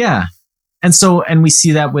 Yeah. And we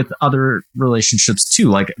see that with other relationships too,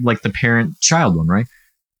 like the parent-child one, right?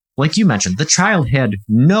 Like you mentioned, the child had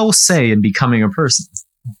no say in becoming a person.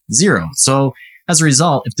 Zero. So as a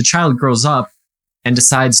result, if the child grows up and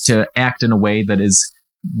decides to act in a way that is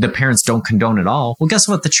the parents don't condone at all, well, guess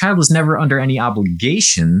what? The child was never under any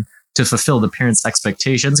obligation to fulfill the parents'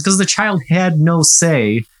 expectations because the child had no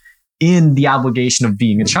say in the obligation of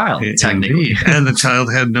being a child, technically. And the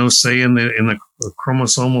child had no say in the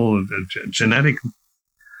chromosomal genetic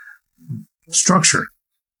structure.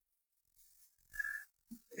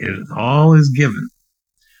 It all is given.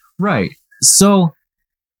 Right. So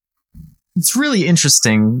it's really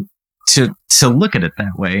interesting to look at it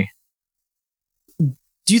that way.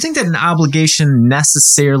 Do you think that an obligation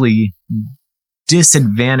necessarily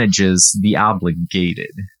disadvantages the obligated?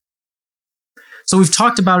 So we've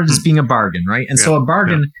talked about it as being a bargain, right? And so a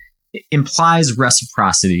bargain implies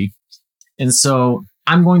reciprocity. And so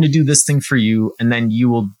I'm going to do this thing for you, and then you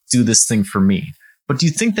will do this thing for me. But do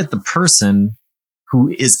you think that the person who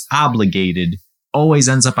is obligated always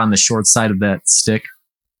ends up on the short side of that stick?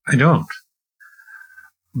 I don't.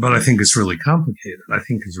 But I think it's really complicated. I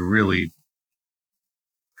think it's really...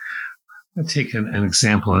 I'll take an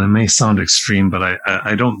example, and it may sound extreme, but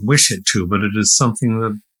I don't wish it to, but it is something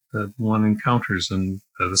that one encounters at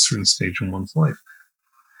a certain stage in one's life.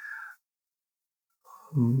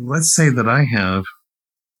 Let's say that I have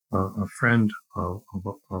a friend of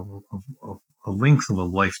a length of a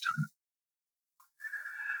lifetime.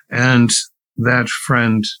 And that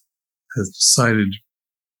friend has decided,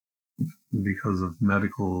 because of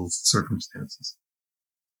medical circumstances,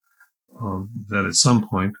 that at some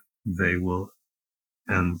point they will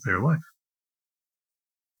end their life.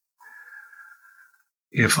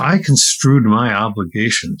 If I construed my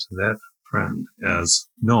obligation to that friend as,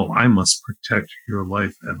 no, I must protect your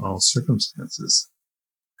life at all circumstances,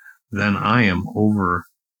 then I am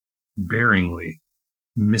overbearingly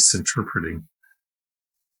misinterpreting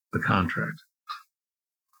the contract.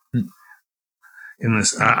 In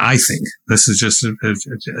this, I think this is just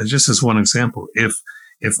as one example. If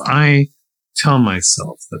I tell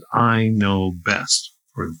myself that I know best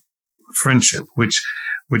for friendship, which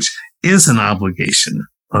is an obligation.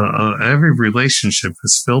 Every relationship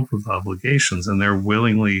is filled with obligations, and they're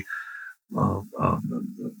willingly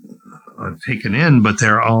taken in, but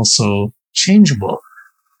they're also changeable.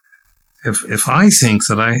 If I think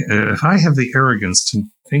that if I have the arrogance to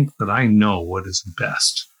think that I know what is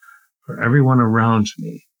best for everyone around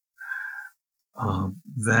me,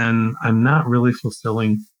 then I'm not really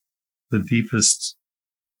fulfilling the deepest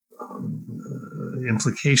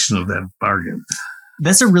implication of that bargain.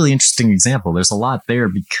 That's a really interesting example. There's a lot there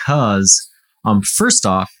because, first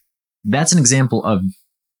off, that's an example of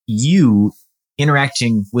you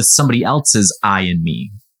interacting with somebody else's I and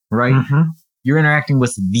me, right? Mm-hmm. You're interacting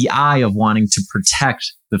with the I of wanting to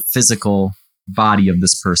protect the physical body of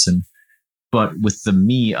this person, but with the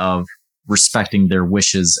me of respecting their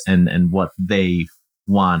wishes and what they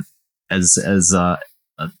want as a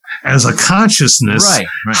consciousness right.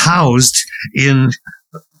 Housed in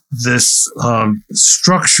this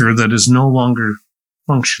structure that is no longer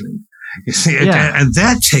functioning. You see, Yeah. and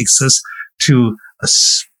that takes us to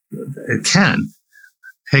it can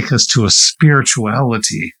take us to a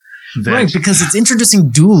spirituality. Right, because it's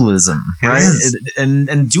introducing dualism, right? is.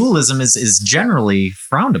 And dualism is generally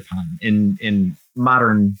frowned upon in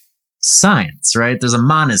modern science, right? There's a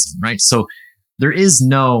monism, right? So there's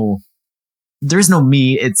no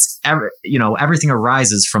me. It's everything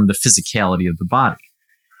arises from the physicality of the body,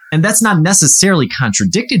 and that's not necessarily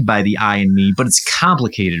contradicted by the I and me, but it's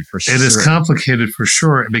complicated for sure. It is complicated for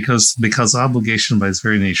sure because obligation by its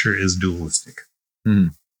very nature is dualistic. Mm-hmm.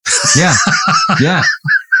 Yeah, yeah.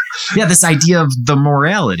 Yeah, this idea of the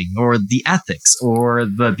morality or the ethics or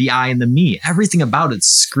the I and the me, everything about it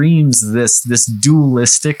screams this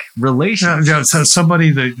dualistic relationship. Yeah, so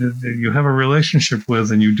somebody that you have a relationship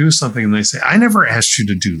with and you do something and they say, I never asked you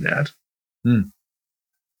to do that.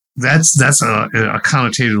 That's a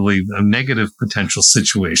connotatively a negative potential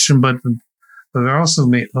situation, but they're also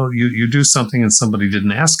you do something and somebody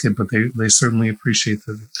didn't ask it, but they certainly appreciate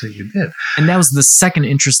that you did. And that was the second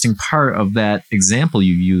interesting part of that example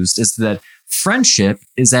you used, is that friendship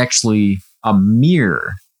is actually a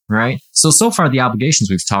mirror, right? So far the obligations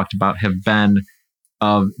we've talked about have been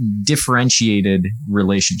of differentiated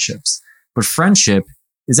relationships, but friendship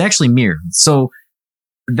is actually mirrored. So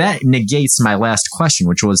that negates my last question,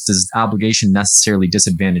 which was, does obligation necessarily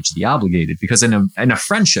disadvantage the obligated? Because in a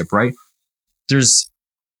friendship, right,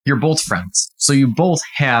 you're both friends. So you both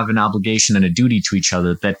have an obligation and a duty to each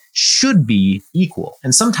other that should be equal.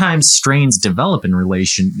 And sometimes strains develop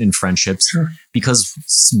in friendships Sure. because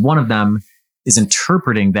one of them is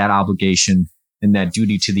interpreting that obligation and that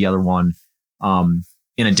duty to the other one in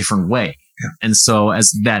a different way. Yeah. And so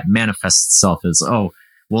as that manifests itself as, oh,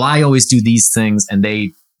 well, I always do these things and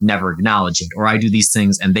they never acknowledge it, or I do these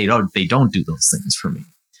things and they don't do those things for me.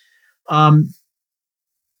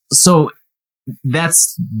 So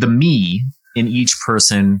that's the me in each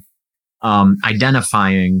person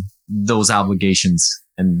identifying those obligations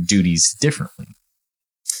and duties differently.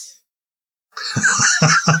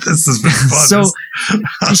 This has been fun. So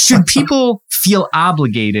should people feel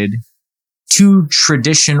obligated to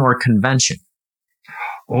tradition or convention?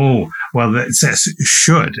 Oh, well, that says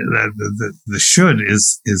should. The should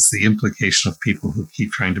is the implication of people who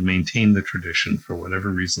keep trying to maintain the tradition for whatever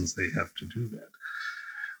reasons they have to do that.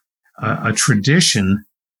 A tradition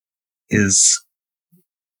is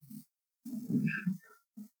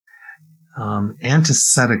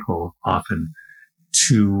antithetical often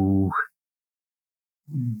to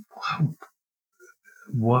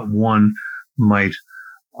what one might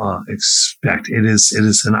expect. It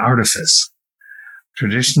is an artifice.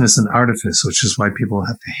 Tradition is an artifice, which is why people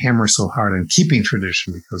have to hammer so hard on keeping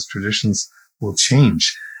tradition, because traditions will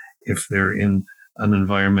change if they're in an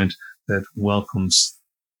environment that welcomes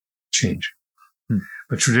change.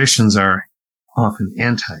 But traditions are often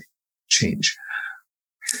anti-change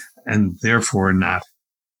and therefore not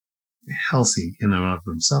healthy in and of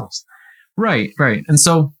themselves. Right. And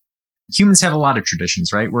so humans have a lot of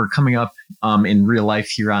traditions, right? We're coming up in real life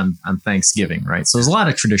here on Thanksgiving, right? So there's a lot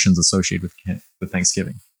of traditions associated with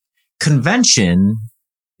Thanksgiving. Convention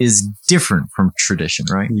is different from tradition,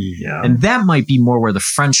 right? Yeah. And that might be more where the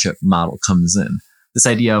friendship model comes in. This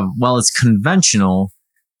idea of, well, it's conventional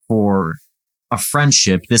for a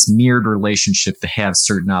friendship, this mirrored relationship, to have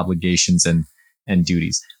certain obligations and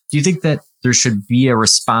duties. Do you think that there should be a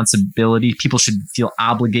responsibility? People should feel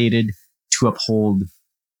obligated to uphold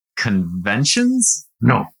conventions?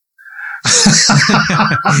 No.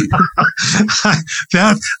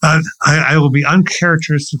 I will be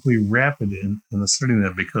uncharacteristically rapid in asserting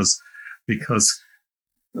that because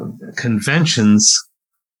conventions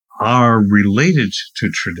are related to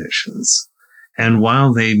traditions, and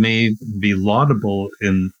while they may be laudable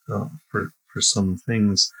in for some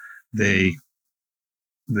things, they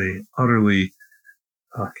utterly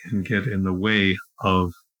can get in the way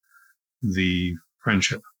of the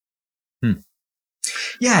friendship.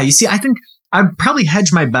 Yeah, you see, I think I'd probably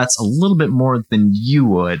hedge my bets a little bit more than you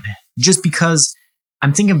would, just because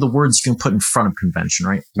I'm thinking of the words you can put in front of convention,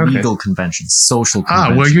 right? Okay. Legal conventions, social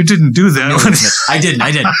conventions. Well, you didn't do that. I didn't.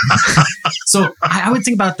 So I would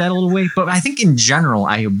think about that a little way, but I think in general,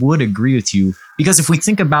 I would agree with you, because if we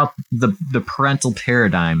think about the parental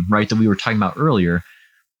paradigm, right, that we were talking about earlier,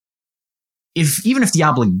 even if the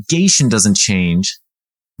obligation doesn't change,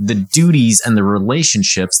 the duties and the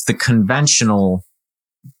relationships, the conventional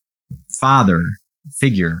father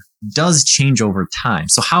figure does change over time.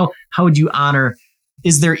 So how would you honor?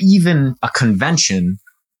 Is there even a convention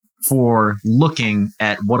for looking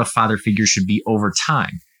at what a father figure should be over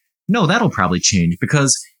time? No, that'll probably change,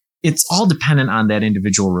 because it's all dependent on that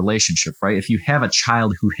individual relationship, right? If you have a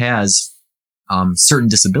child who has certain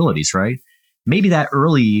disabilities, right? Maybe that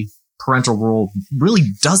early parental role really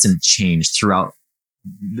doesn't change throughout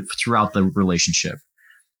the relationship.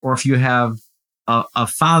 Or if you have a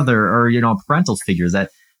father or, a parental figure that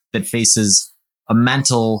faces a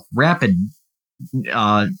rapid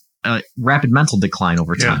mental decline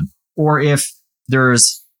over time. Or if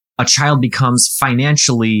there's a child becomes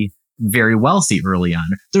financially very wealthy early on,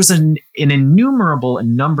 there's an innumerable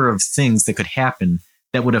number of things that could happen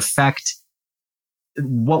that would affect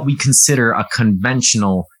what we consider a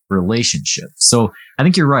conventional relationship. So I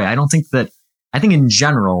think you're right. I think in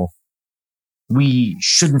general, we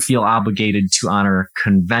shouldn't feel obligated to honor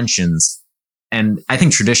conventions. And I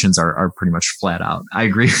think traditions are pretty much flat out. I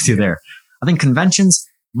agree with you there. I think conventions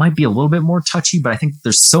might be a little bit more touchy, but I think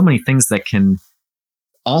there's so many things that can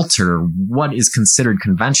alter what is considered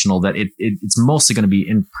conventional that it's mostly going to be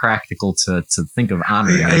impractical to think of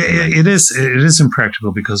honoring. It is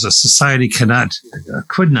impractical because a society could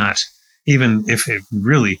not, even if it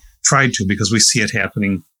really tried to, because we see it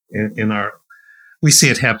happening we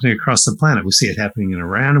see it happening across the planet. We see it happening in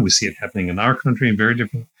Iran. We see it happening in our country and very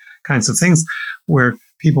different kinds of things where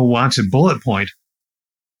people want to bullet point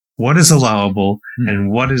what is allowable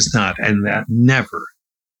and what is not. And that never,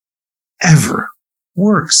 ever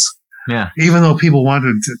works. Yeah. Even though people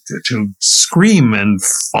wanted to scream and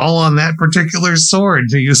fall on that particular sword,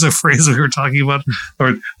 to use a phrase we were talking about,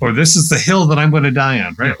 or this is the hill that I'm going to die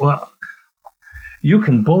on, right? Well, you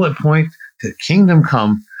can bullet point to kingdom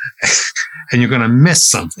come and you're going to miss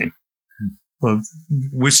something. Well,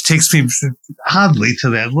 which takes me oddly to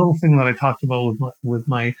that little thing that I talked about with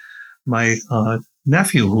my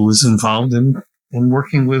nephew, who was involved in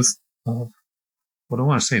working with what do I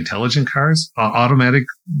want to say, intelligent cars, automatic,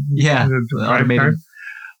 automated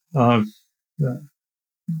cars,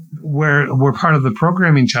 where part of the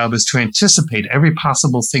programming job is to anticipate every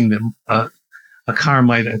possible thing that a car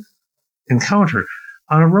might encounter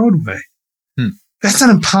on a roadway. That's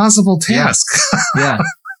an impossible task.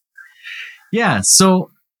 Yeah.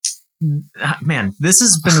 So, man, this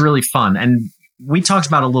has been really fun. And we talked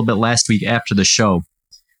about it a little bit last week after the show.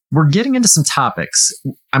 We're getting into some topics.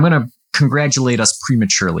 I'm going to congratulate us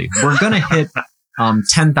prematurely. We're going to hit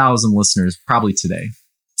 10,000 listeners probably today.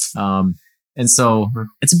 And so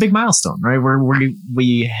it's a big milestone, right?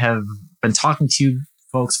 We have been talking to you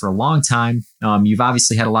folks for a long time. You've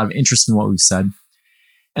obviously had a lot of interest in what we've said.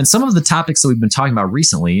 And some of the topics that we've been talking about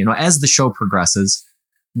recently, as the show progresses,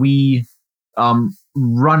 we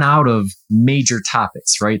run out of major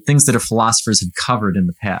topics, right? Things that our philosophers have covered in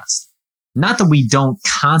the past. Not that we don't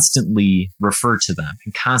constantly refer to them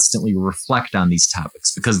and constantly reflect on these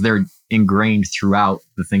topics, because they're ingrained throughout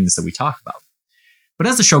the things that we talk about. But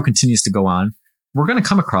as the show continues to go on, we're going to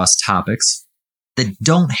come across topics that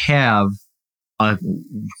don't have a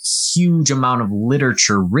huge amount of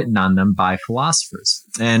literature written on them by philosophers.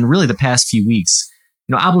 And really the past few weeks,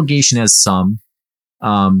 obligation has some,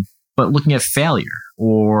 but looking at failure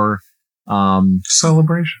or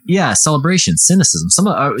celebration. Yeah, celebration, cynicism.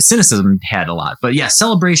 Cynicism had a lot, but yeah,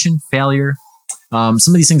 celebration, failure. Some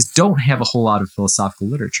of these things don't have a whole lot of philosophical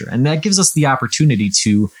literature, and that gives us the opportunity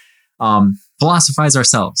to philosophize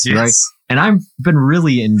ourselves, right? And I've been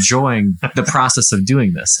really enjoying the process of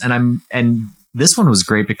doing this, and this one was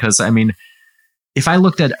great because if I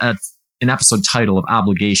looked at an episode title of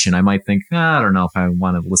Obligation, I might think, I don't know if I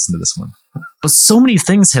want to listen to this one. But so many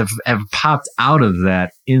things have popped out of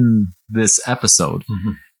that in this episode.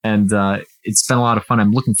 And it's been a lot of fun.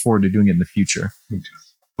 I'm looking forward to doing it in the future.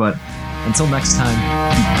 But until next time.